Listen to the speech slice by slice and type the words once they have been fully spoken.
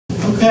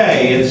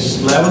Okay,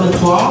 it's 11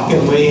 o'clock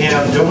and we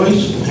have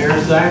Joyce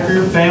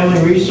Harris-Thacker,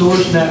 Family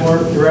Resource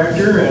Network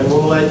Director, and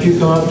we'll let you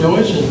come up,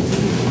 Joyce, and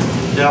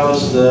tell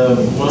us the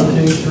 1,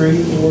 2,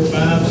 3, 4,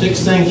 5, 6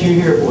 things you're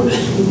here for today.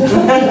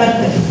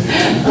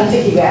 I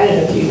think you've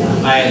added a few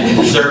now. I had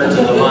dessert to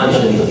the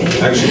luncheon.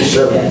 Actually,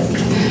 7. Yes.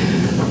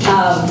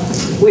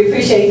 We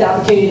appreciate the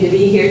opportunity to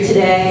be here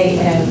today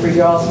and for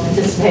your all's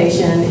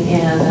participation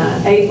in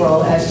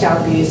April as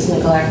Child Abuse,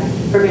 Neglect,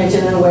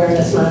 Prevention and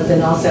Awareness Month,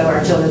 and also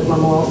our Children's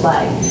Memorial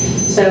Flag.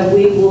 So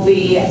we will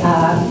be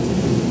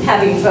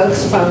having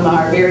folks from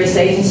our various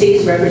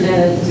agencies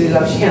represented through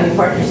Upshur County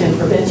Partners in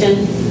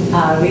Prevention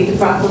read the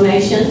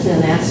proclamations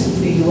and ask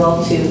for you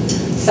all to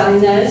sign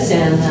those,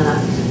 and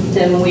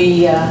then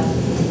we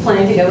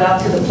plan to go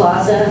out to the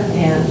plaza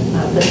and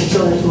put the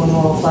Children's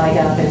Memorial Flag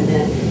up, and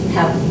then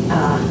have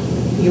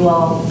you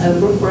all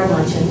over for a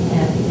luncheon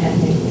at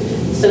noon.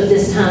 So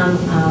this time,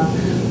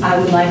 I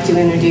would like to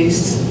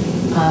introduce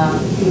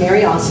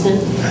Mary Austin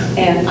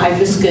and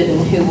Idris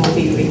Gooden, who will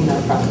be reading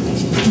our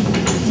proclamation.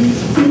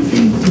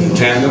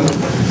 Tandem?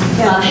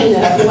 No,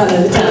 one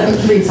at a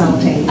time.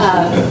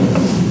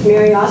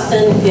 Mary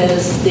Austin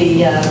is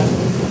the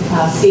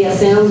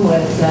CSM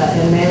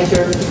and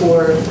manager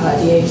for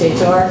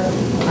DHHR,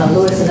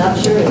 Lewis and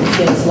Upshur, and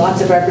there's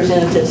lots of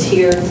representatives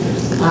here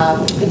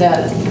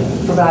that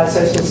provide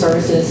social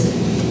services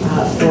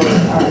for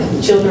our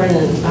children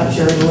in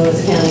Upshur and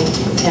Lewis County,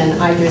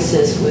 and Idris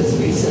is with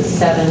Recess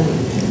 7.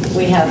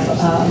 We have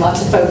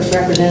lots of folks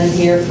represented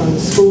here from the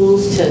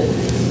schools to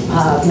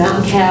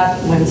Mountain Cap,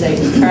 Wednesday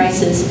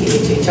Crisis,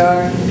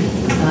 DHHR.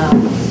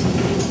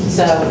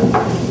 So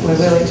we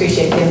really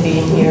appreciate them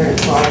being here and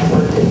for all the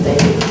work that they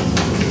do.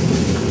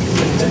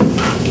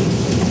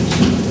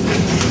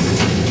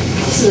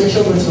 This is the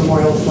Children's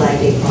Memorial Flag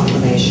Day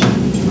Proclamation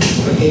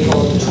for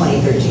April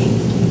 2013.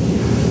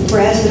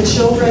 Whereas the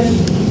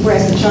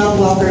Child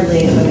Welfare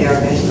League of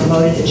America has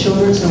promoted the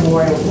Children's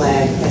Memorial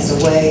Flag as a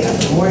way of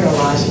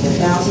memorializing the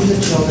thousands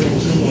of children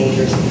and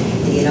teenagers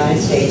in the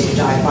United States who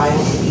die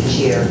violently each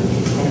year,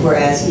 and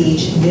whereas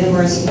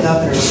numerous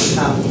governors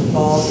become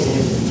involved in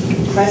an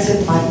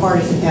impressive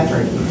bipartisan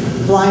effort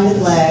flying the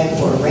flag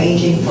or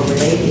arranging for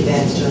related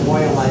events to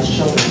memorialize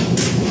children,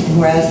 and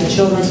whereas the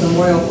Children's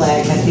Memorial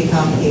Flag has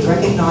become a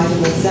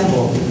recognizable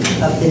symbol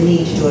of the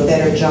need to do a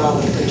better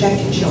job of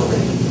protecting children,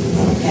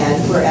 and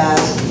whereas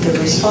the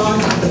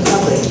response of the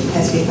public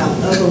has become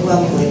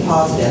overwhelmingly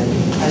positive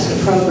as the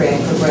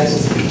program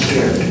progresses each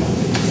year,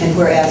 and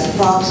whereas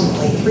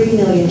approximately 3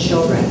 million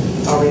children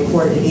are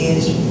reported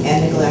abused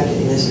and neglected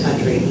in this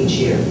country each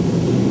year,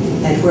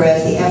 and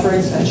whereas the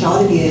efforts of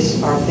child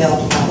abuse are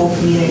felt by whole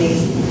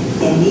communities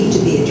and need to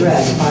be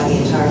addressed by the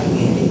entire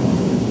community,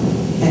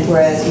 and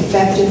whereas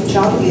effective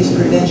child abuse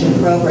prevention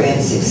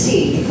programs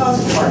succeed because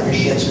of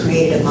partnerships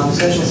created among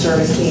social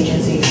service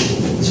agencies,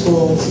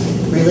 schools,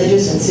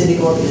 religious and civic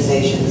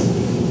organizations,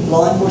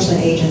 law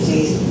enforcement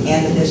agencies,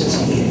 and the business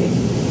community.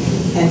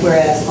 And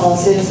whereas all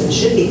citizens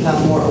should become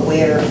more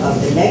aware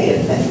of the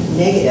negative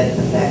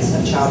effects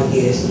of child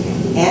abuse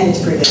and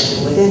its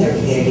prevention within their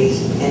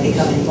communities, and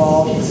become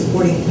involved in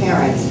supporting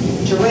parents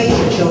to raise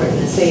their children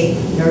in a safe,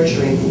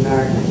 nurturing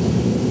environment.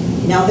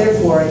 Now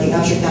therefore, the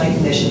Upshur County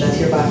Commission does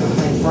hereby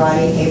proclaim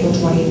Friday, April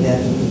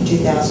 25th,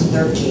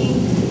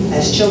 2013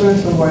 as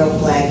Children's Memorial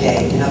Flag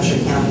Day in Upshur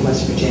County,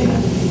 West Virginia,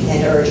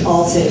 and urge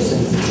all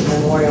citizens to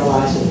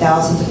memorialize the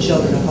thousands of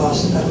children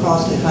across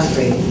the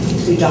country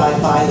who die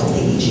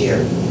violently each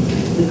year.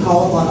 We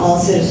call upon all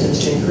citizens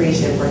to increase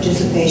their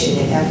participation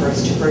in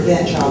efforts to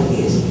prevent child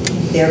abuse,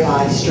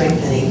 thereby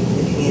strengthening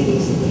the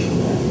communities in which we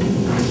live.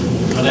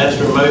 I'd ask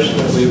for a motion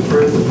that we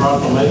approve the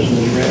proclamation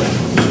as read.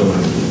 So,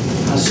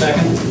 A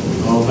second.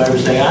 All in favor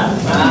say aye. Aye.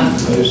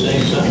 Opposed,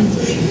 same sign.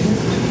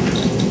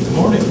 Good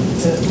morning.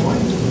 Good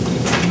morning.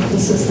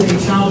 This is the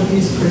Child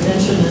Abuse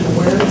Prevention and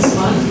Awareness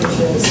Month, which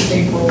is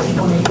April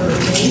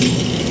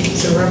 2013.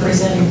 So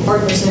representing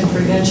Partners in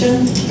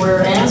Prevention,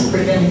 whereas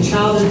preventing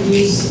child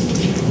abuse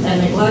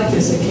and neglect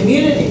is a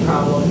community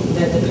problem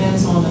that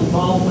depends on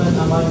involvement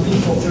among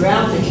people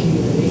throughout the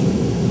community,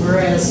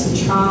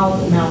 whereas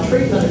child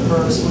maltreatment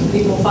occurs when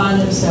people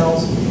find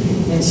themselves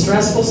in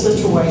stressful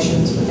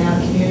situations without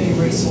community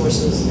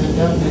resources and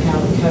don't know how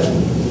to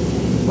cope.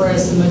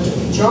 Whereas the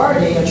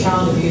majority of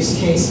child abuse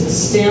cases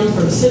stem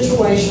from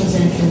situations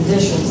and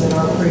conditions that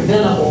are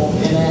preventable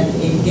in an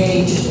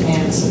engaged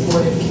and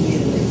supportive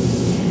community.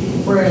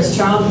 Whereas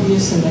child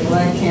abuse and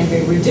neglect can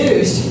be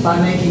reduced by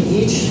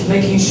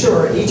making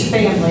sure each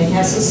family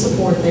has the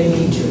support they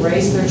need to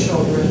raise their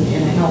children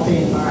in a healthy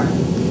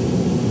environment.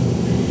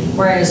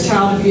 Whereas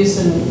child abuse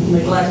and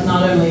neglect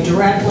not only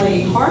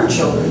directly harm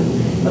children,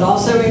 but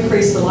also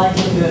increase the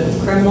likelihood of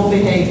criminal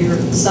behavior,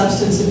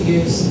 substance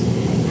abuse,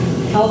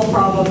 health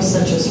problems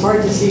such as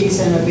heart disease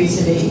and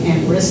obesity,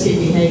 and risky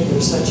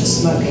behaviors such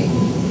as smoking.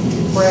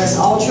 Whereas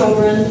all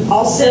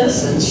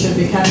citizens should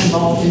become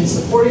involved in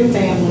supporting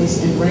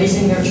families and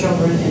raising their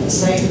children in a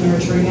safe,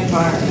 nurturing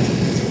environment.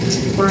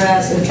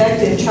 Whereas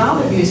effective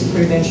child abuse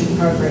prevention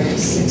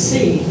programs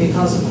succeed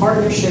because of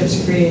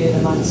partnerships created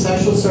among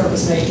social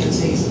service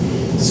agencies,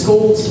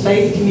 schools,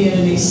 faith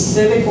communities,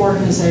 civic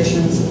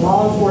organizations,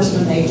 law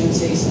enforcement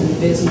agencies, and the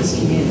business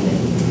community.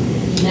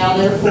 Now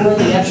therefore,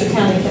 the Upshur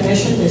County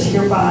Commission is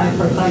hereby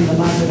proclaim the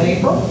month of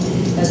April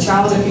as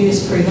Child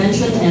Abuse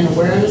Prevention and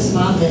Awareness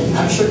Month in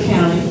Upshur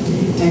County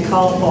and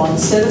call upon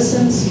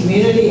citizens,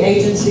 community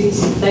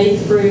agencies,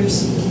 faith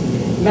groups,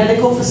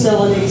 medical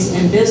facilities,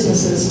 and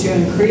businesses to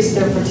increase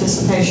their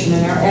participation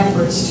in our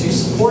efforts to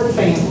support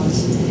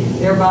families,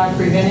 thereby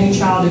preventing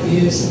child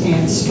abuse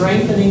and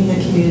strengthening the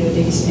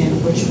communities in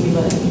which we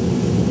live.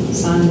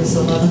 Signed this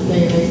 11th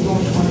day of April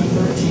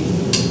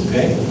 2013.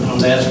 Okay,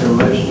 I'll ask for a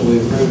motion that we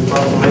approve the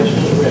proclamation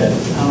as read.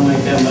 I'll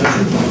make that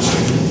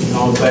motion.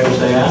 All in favor,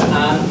 say aye.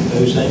 Aye.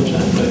 Opposed, same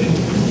sign,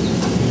 motion.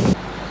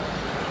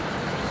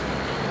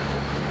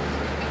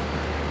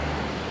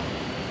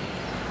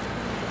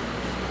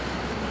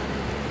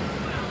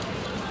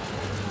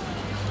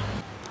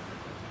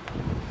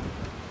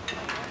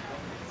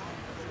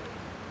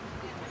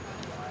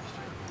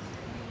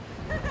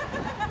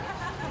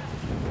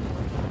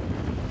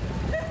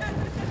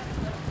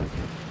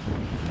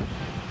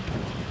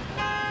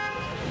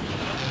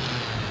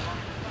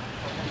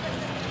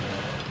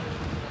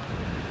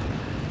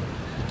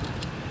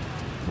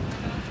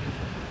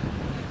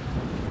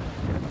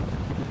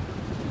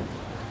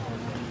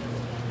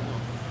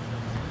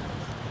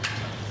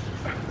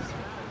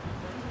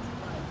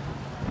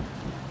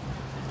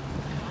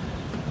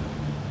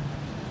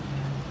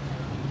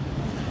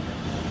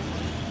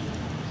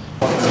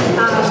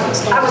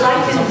 I would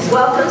like to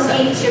welcome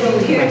each of you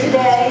here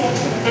today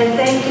and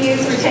thank you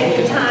for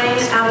taking time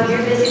out of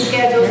your busy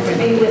schedules to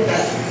be with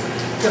us.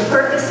 The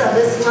purpose of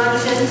this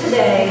luncheon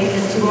today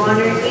is to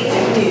honor each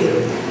of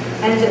you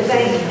and to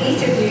thank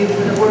each of you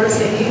for the work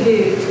that you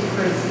do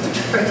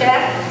to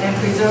protect and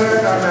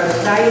preserve our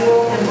most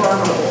valuable and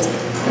vulnerable,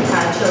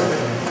 our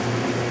children.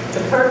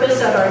 The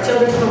purpose of our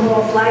Children's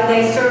Memorial Flag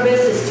Day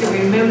service is to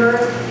remember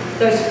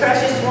those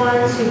precious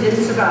ones who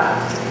didn't survive,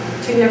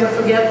 to never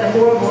forget the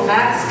horrible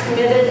acts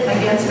committed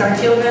against our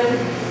children,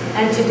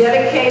 and to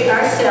dedicate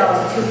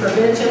ourselves to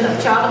prevention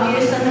of child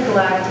abuse and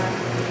neglect,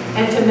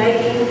 and to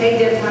making a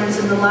difference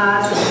in the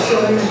lives of the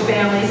children and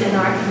families in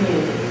our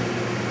community.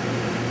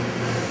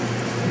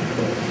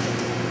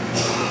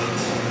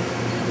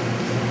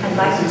 I'd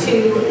like to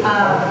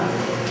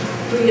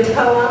read a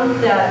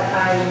poem that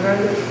I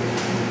wrote,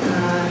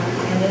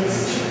 and it's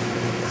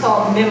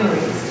called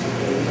Memories.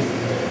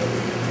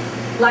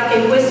 Like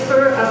a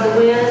whisper of the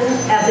wind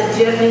as it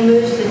gently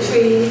moves the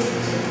trees,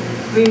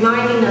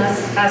 reminding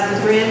us as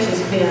the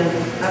branches bend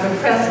of a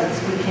presence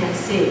we can't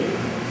see.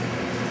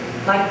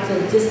 Like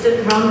the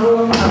distant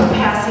rumble of a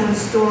passing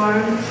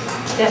storm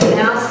that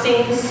now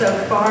seems so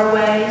far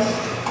away,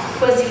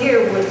 'twas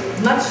here with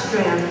much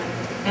strength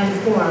and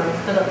form,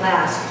 but at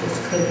last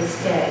just couldn't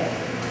stay.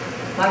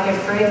 Like a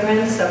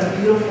fragrance of a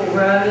beautiful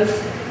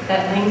rose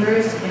that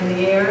lingers in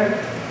the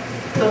air,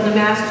 till the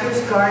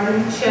master's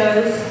garden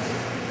chose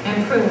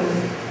and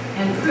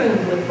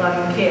pruned with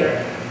loving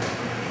care.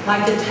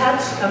 Like the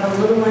touch of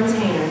a little one's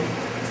hand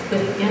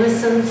with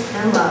innocence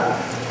and love,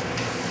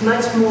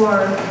 much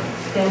more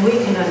than we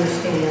can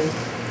understand,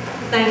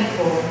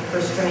 thankful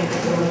for strength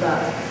from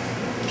above.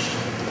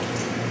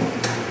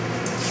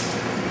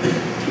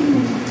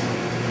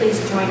 Please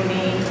join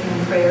me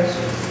in prayers.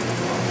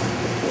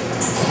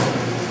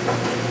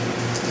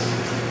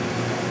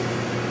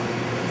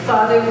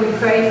 Father, we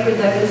pray for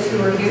those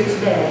who are here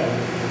today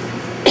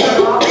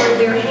and offer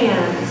their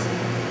hands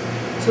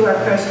to our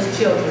precious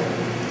children,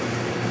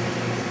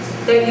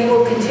 that you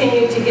will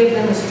continue to give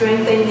them the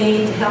strength they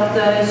need to help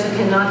those who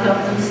cannot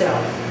help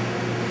themselves.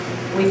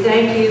 We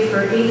thank you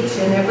for each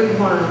and every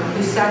one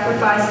who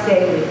sacrificed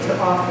daily to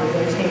offer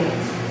those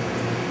hands.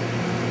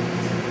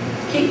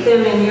 Keep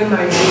them in your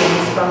mighty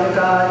hands, Father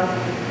God.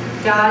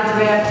 Guide,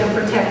 direct, and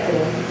protect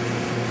them.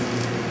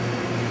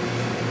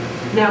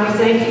 Now we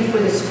thank you for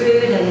this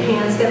food and the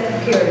hands that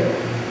prepared it.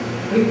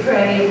 We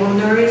pray it will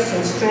nourish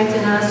and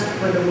strengthen us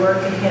for the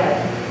work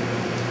ahead.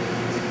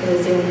 It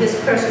is in his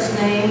precious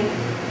name,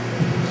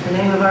 the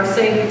name of our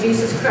Savior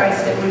Jesus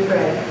Christ, that we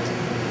pray.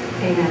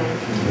 Amen.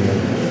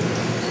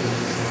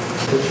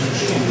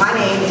 My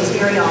name is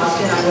Mary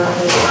Austin. I work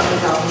with the Department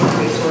of Health and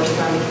Human Resources.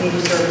 I'm the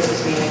Community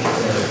Services Manager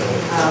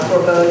for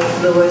both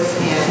Lewis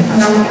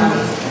and Upshur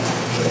County.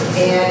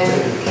 And,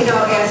 you know,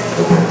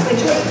 when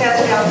Joyce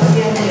passed out the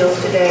bin deals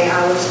today,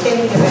 I was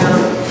thinking about,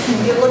 if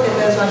you look at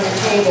those on your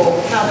table,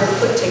 how they're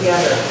put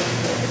together,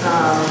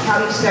 how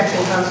each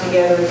section comes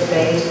together at the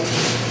base.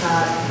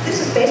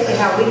 This is basically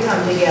how we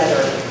come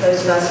together,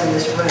 those of us in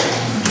this room.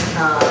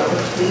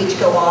 We each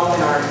go off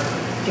in our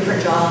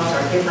different jobs,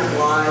 our different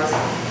lives,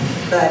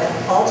 but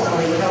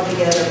ultimately we're held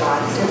together by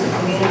the sense of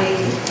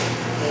community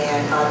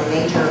and the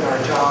nature of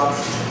our jobs,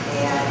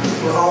 and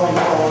we're all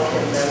involved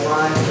in the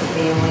lives of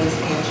families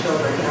and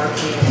children in our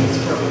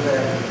communities where we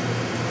live.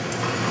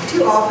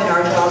 Too often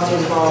our jobs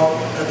involve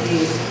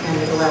abuse and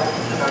neglect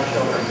of our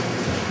children,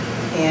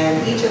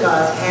 and each of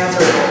us has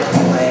a role to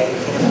play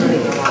in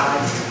improving the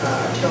lives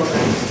of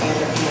children and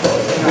their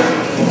families in our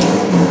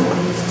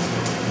communities.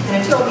 And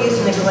in sexual abuse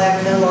and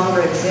neglect no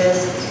longer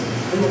exists,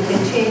 we will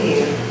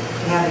continue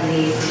to have a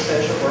need for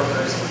social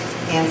workers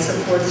and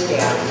support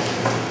staff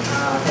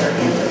that are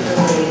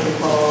intimately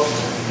involved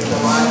in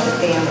the lives of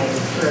families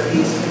for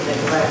abuse and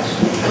neglect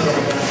have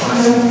been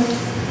identified.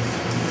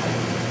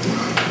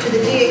 To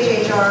the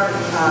DHHR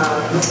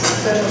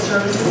social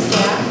services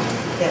staff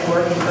that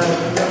work in both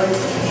Lewis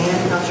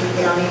and Upshur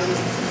counties,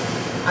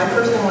 I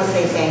personally want to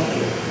say thank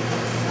you.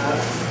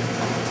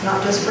 Not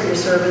just for your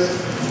service,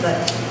 but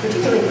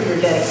particularly for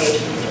your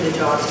dedication to the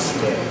jobs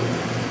you do.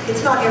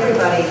 It's not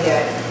everybody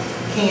that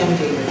can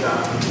do your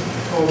job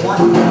or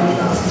want to do your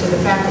job. So the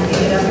fact that you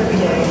get up every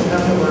day,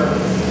 come to work,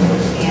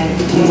 and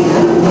do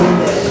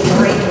the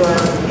great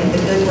work and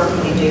the good work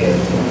you do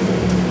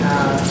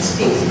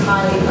speaks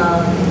highly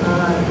of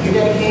your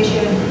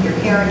dedication, your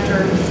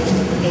character,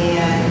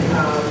 and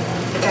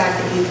the fact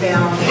that you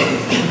found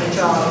a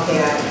job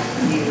that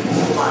you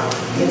like.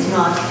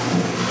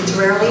 It's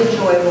rarely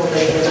enjoyable, but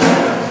it is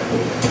enjoyable.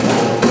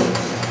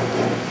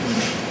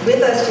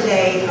 With us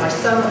today are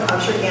some of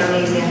Upshur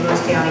County's and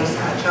Lewis County's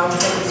child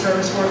protective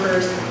service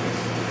workers,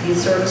 youth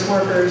service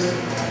workers,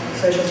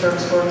 social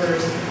service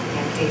workers,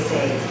 and case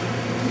aides.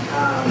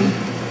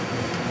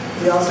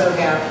 We also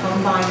have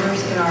home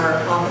finders in our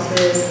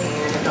offices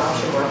and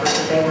adoption workers,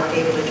 but they weren't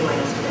able to join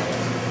us today.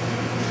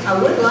 I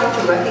would like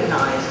to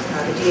recognize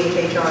the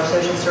DHHR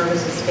social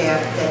services staff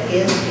that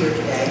is here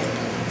today,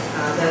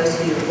 those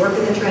who work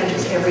in the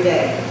trenches every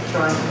day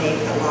trying to make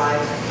the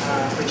lives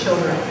for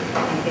children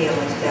and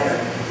families better.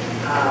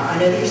 I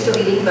know that you're still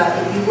eating, but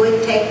if you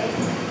would take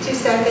 2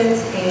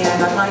 seconds,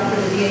 and I'd like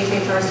for the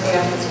DHHR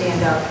staff to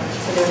stand up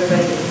so that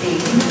everybody can see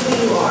who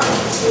you are.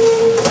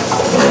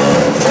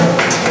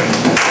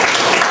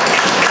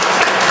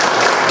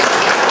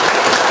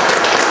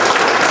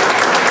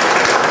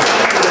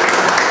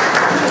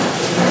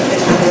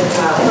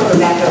 Hold it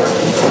back over.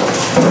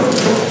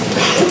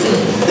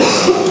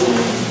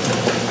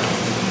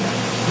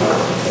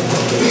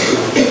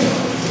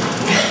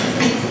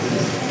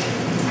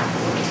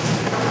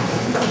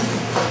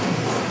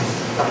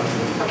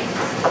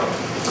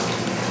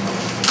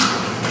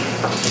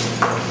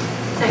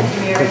 Thank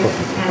you, Mary,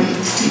 and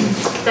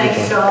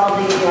thanks to all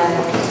the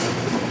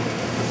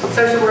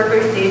social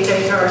workers,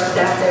 DHHR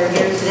staff that are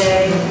here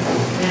today,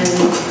 and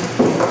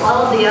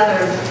all of the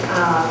other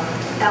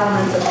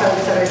elements of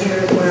folks that are here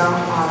as well,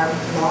 our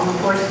law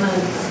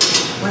enforcement,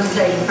 Women's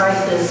Aid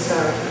Crisis,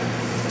 our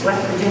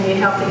West Virginia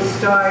Healthy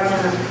Start,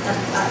 and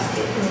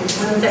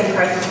Women's Aid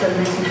Crisis doesn't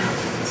make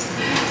sense.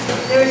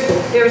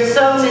 There's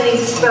so many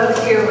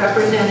folks here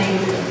representing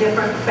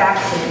different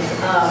factions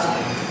of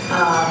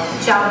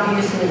child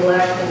abuse and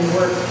neglect and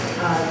work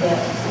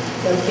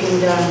that's being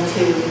done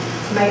to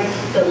make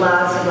the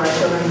lives of our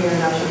children here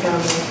in Upshur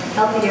County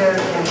healthier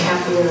and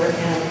happier,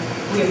 and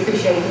we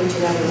appreciate each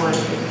and every one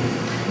of you.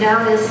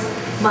 Now it is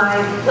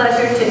my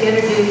pleasure to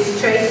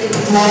introduce Tracy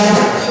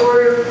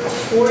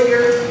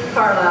Schwaryer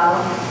Carlisle.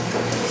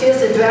 She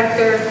is the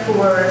director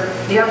for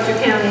the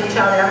Upshur County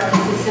Child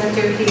Advocacy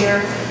Center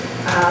here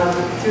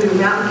through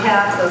Mountain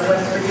Cap of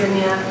West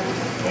Virginia,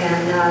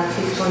 and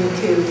she's going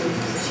to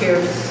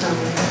share some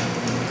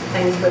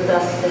things with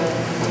us that I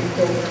think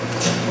that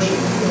we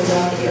would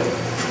love to hear.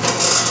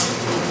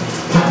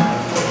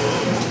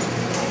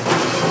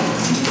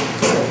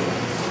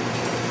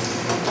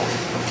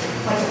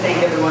 I'd like to thank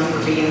everyone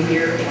for being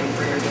here and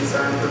for your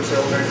concern for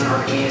children in our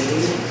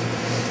community.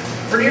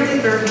 For nearly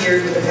 30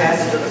 years, with the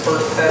passage of the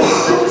first federal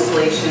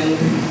legislation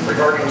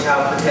regarding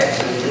child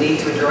protection, the need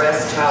to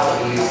address child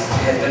abuse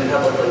has been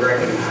publicly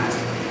recognized.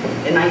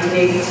 In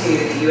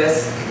 1982, the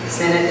U.S.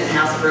 Senate and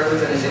House of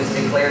Representatives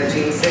declared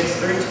June 6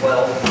 through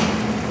 12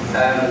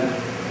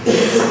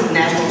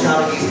 National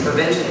Child Abuse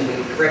Prevention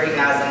Week,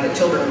 recognizing that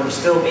children were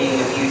still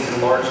being abused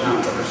in large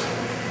numbers.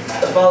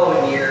 The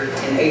following year,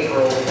 in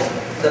April,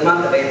 the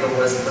month of April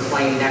was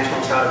proclaimed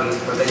National Child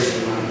Abuse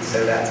Prevention Month,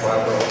 so that's why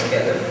we're all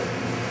together.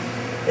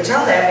 The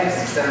Child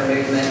Advocacy Center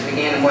movement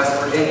began in West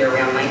Virginia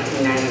around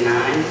 1999,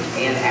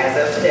 and as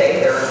of today,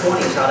 there are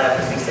 20 child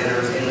advocacy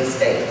centers in the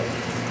state.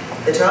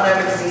 The Child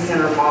Advocacy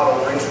Center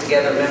model brings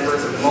together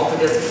members of a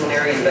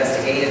multidisciplinary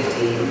investigative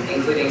team,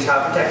 including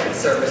child protective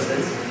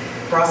services,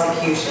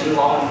 prosecution,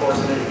 law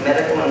enforcement,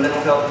 medical and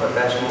mental health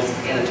professionals,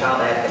 and a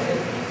child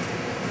advocate.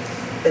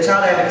 The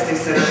Child Advocacy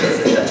Center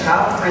is a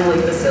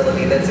child-friendly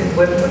facility that's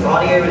equipped with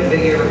audio and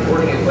video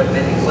recording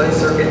equipment and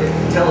closed-circuit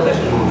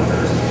television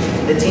monitors.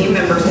 The team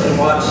members can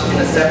watch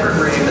in a separate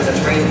room as a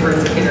trained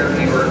forensic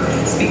interviewer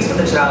speaks with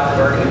a child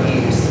regarding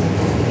abuse.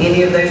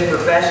 Any of those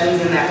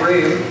professions in that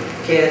room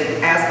can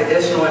ask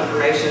additional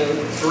information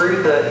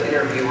through the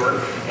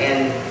interviewer,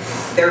 and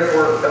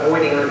therefore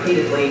avoiding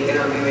repeatedly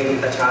interviewing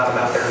a child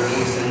about their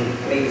abuse and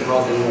maybe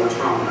causing more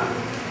trauma.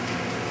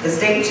 The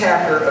state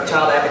chapter of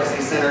Child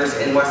Advocacy Centers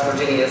in West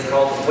Virginia is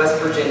called West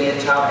Virginia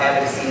Child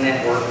Advocacy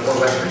Network, or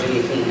West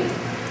Virginia CAN.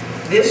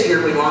 This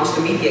year we launched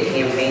a media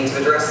campaign to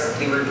address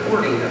the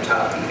reporting of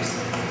child abuse.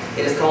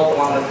 It is called the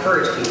One with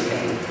Courage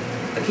campaign.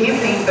 The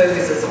campaign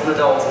focuses on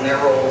adults and their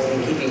roles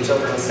in keeping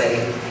children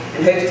safe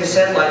and hopes to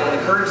shed light on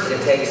the courage that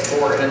it takes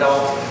for an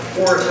adult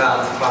or a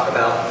child to talk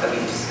about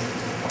abuse.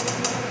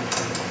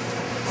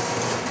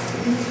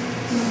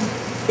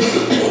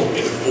 1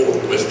 in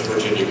 4 West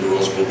Virginia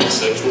girls will be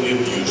sexually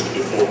abused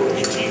before her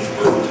 18th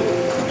birthday,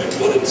 and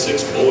 1 in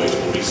 6 boys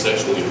will be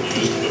sexually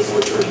abused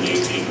before turning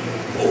 18.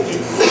 Only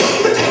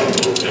one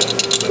will ever.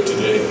 But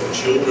today,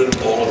 children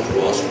all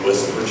across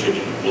West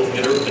Virginia will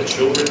enter a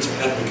children's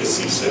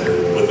advocacy center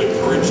with the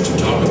courage to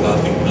talk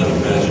about the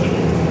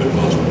unimaginable,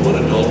 because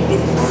one adult with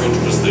courage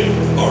was there.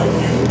 Are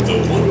you the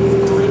one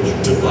with courage?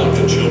 To find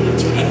a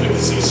children's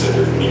advocacy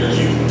center near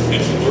you and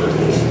to learn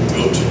more,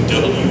 go to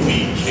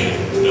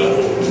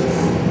wvcan.org.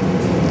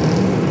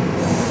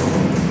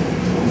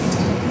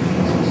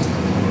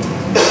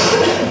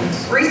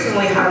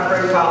 Recently,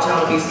 high-profile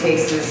child abuse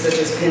cases such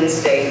as Penn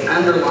State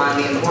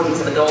underline the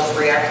importance of adults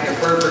reacting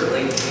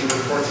appropriately to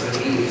reports of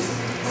abuse.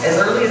 As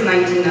early as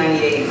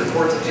 1998,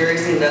 reports of Jerry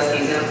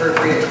Sandusky's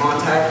inappropriate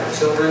contact with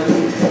children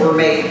were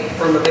made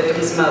from the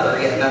victim's mother,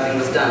 yet nothing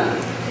was done.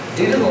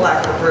 Due to the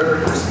lack of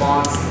appropriate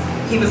response,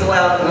 he was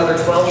allowed another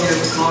 12 years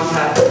of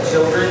contact with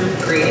children,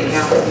 creating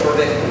countless more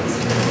victims.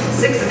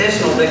 6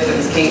 additional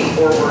victims came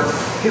forward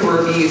who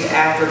were abused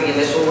after the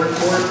initial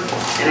report,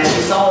 and as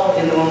we saw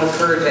in the one with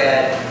Courage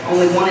ad,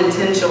 only 1 in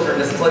 10 children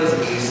disclose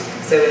abuse.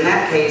 So in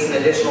that case, an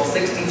additional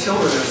 60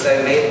 children or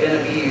so may have been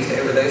abused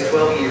over those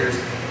 12 years,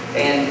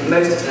 and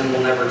most of them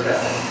will never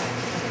tell.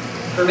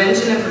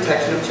 Prevention and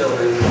protection of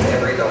children is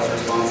every adult's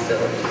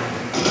responsibility.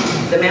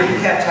 The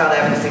Mountain Cap Child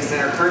Advocacy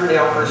Center currently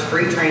offers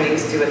free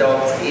trainings to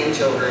adults and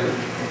children.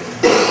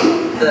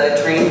 The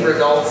training for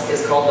adults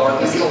is called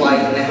Darkness to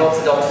Light, and it helps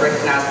adults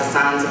recognize the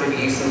signs of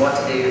abuse and what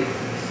to do.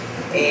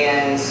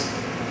 And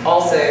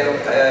also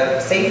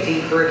a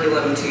safety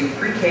curriculum to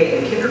pre-K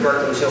and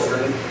kindergarten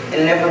children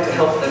in an effort to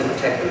help them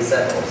protect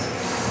themselves.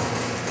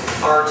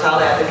 Our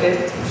child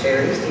advocate,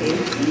 Sherry Steve,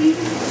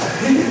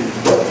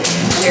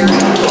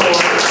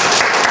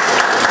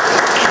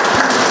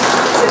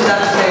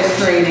 conducts those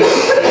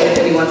trainings, and if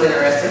anyone's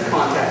interested,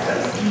 contact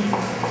us.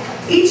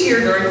 Each year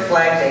during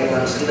Flag Day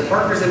luncheon, the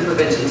Partners in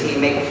Prevention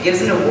team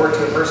gives an award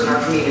to a person in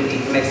our community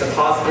who makes a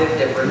positive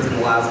difference in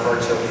the lives of our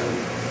children.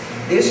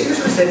 This year's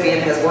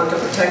recipient has worked to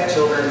protect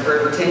children for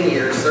over 10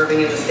 years,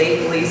 serving in the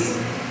State Police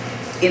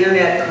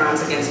Internet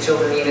Crimes Against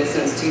Children Unit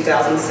since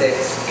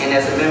 2006, and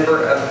as a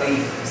member of the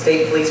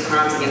State Police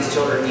Crimes Against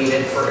Children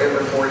Unit for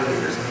over 4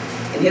 years.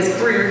 In his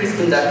career, he's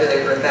conducted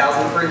over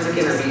 1,000 forensic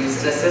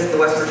interviews and assists the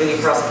West Virginia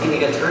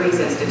Prosecuting Attorneys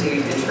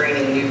Institute in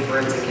training new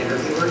forensic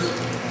interviewers.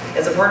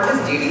 As a part of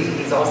his duties,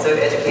 he's also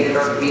educated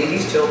our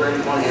community's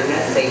children on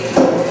internet safety,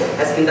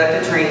 has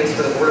conducted trainings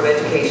for the Board of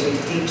Education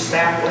to teach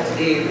staff what to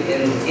do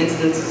in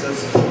instances of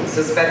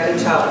suspected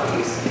child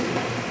abuse.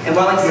 And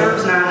while he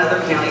serves 9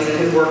 other counties in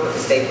his work with the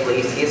state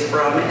police, he is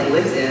from and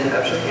lives in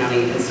Upshur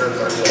County and serves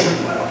our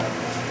children well.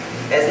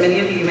 As many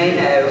of you may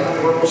know,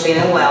 Corporal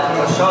Shannon Loudon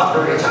was shot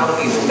during a child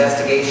abuse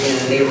investigation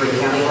in a neighboring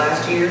county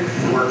last year,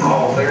 and we're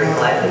all very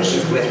glad that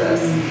he's with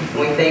us. And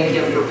we thank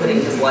him for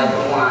putting his life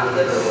on the line,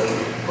 literally,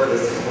 for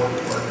this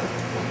important work.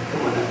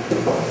 Come on up.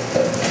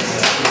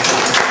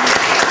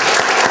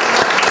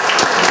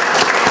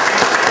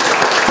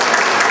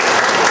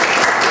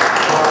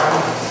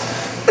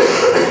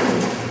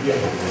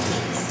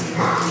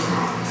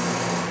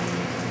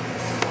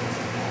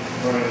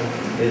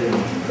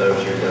 Didn't know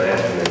she was going to ask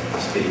me to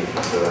speak,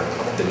 so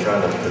I've been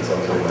trying to put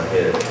something in my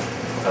head.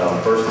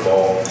 First of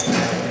all,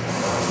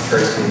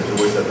 Tracy and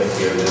Joyce, I think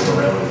we owe them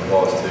a round of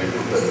applause too for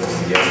putting this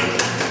together.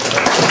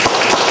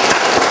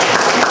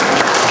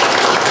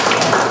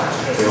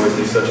 They always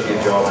do such a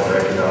good job in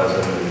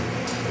recognizing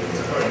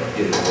and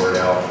getting the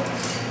word out,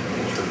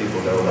 making sure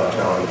people know about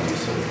child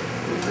abuse, and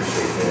we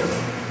appreciate them.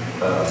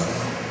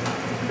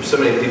 There's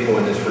so many people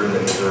in this room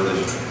that deserve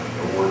this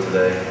award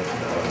today.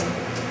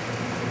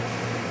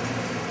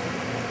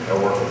 I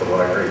work with a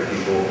lot of great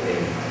people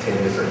in 10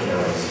 different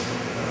counties,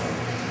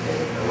 and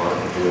a lot of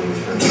people in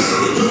this room.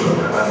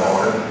 I'm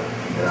honored,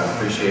 and I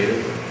appreciate it.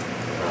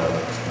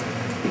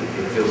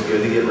 It feels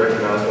good to get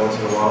recognized once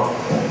in a while,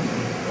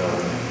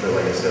 but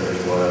like I said, there's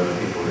a lot of other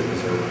people that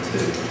deserve it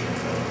too.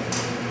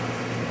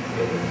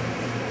 And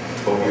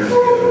 12 years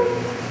ago,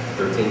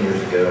 13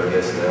 years ago, I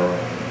guess now,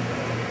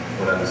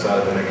 when I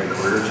decided to make a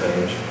career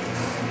change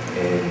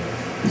and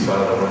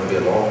decided I wanted to be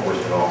a law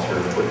enforcement officer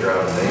and quit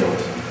driving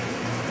nails,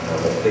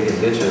 digging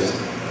ditches.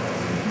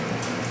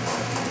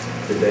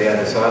 The day I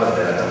decided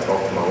that, I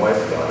talked to my wife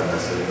about it, and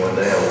I said, one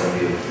day I want to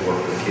be able to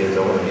work with kids.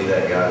 I want to be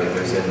that guy that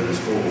goes into the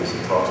schools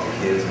and talks to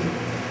kids and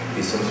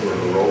be some sort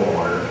of a role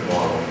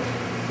model.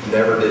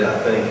 Never did I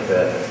think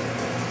that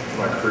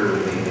my career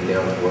would lead me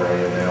down to where I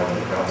am now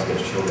in the Crimes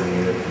Against Children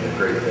Unit and the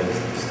great things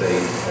that the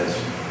state has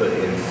put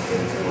in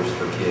force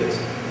for kids.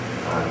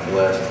 I'm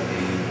blessed to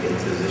be in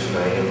the position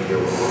I am to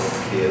be able to work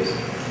with kids.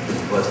 I'm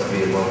blessed to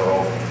be among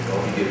all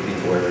you good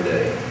people every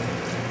day.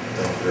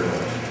 Thank you very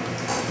much.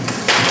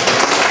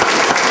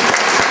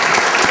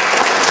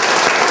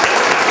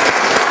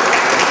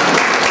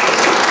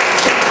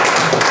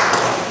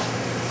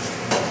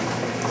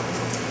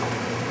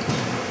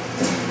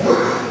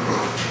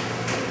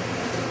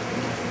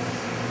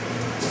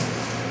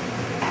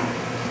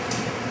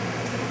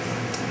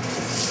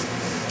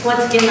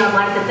 Once again, I'd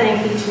like to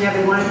thank each and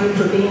every one of you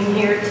for being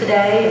here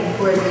today and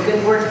for the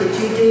good work that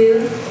you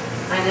do.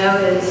 I know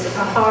it's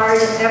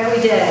hard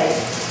every day.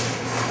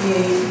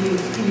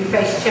 You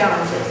face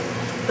challenges.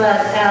 But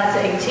as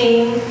a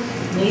team,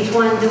 and each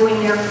one doing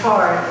their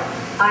part,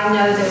 I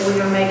know that we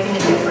are making a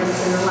difference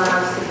in the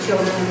lives of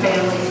children and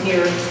families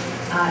here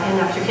in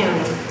Upshur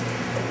County.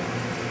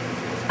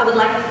 I would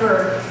like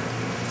for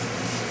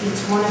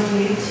each one of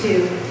you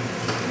to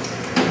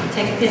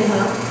take a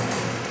pinwheel,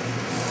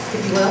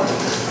 if you will.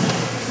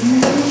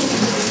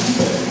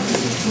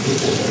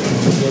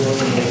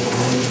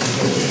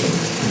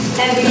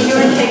 And be sure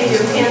to take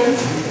your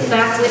pins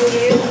back with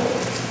you.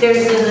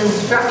 There's an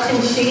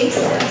instruction sheet.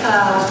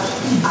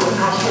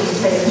 I shouldn't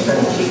say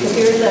instruction sheet, because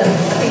here's a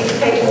piece of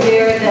paper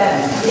there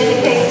that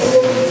indicates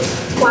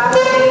why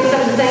we're doing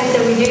some of the things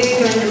that we do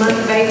during the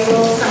month of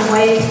April, some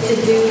ways to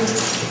do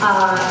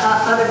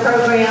other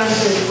programs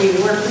as we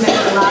work to make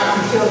the lives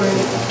of children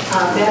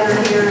better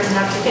here in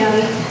Upshur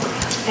County.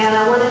 And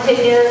I wanted to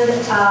end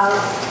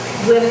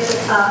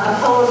with a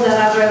poem that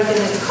I wrote, and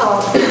it's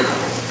called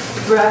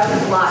Breath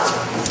of Life.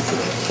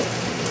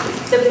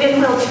 The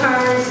pinwheel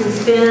turns and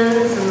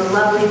spins, and the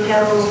lovely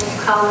petal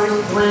colors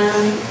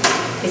blend,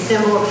 a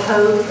symbol of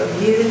hope,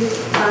 of youth,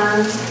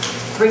 fun,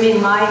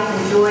 bringing life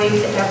and joy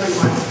to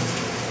everyone.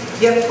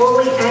 Yet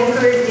fully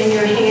anchored in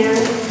your hand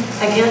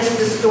against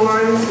the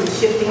storms and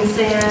shifting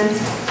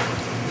sands,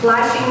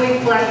 flashing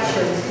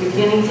reflections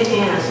beginning to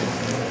end.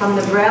 From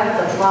the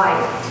breath of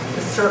life,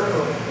 the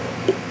circle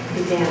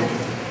began.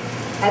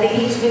 At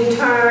each new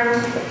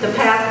turn, the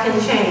path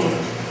can change,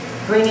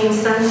 bringing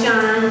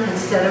sunshine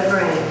instead of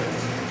rain.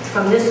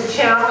 From this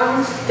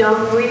challenge,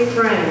 don't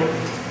refrain.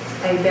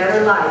 A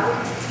better life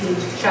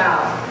each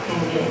child can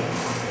gain.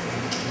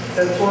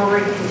 Go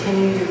forward,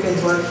 continue your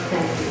good work.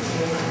 Thank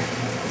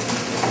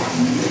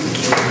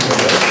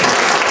you.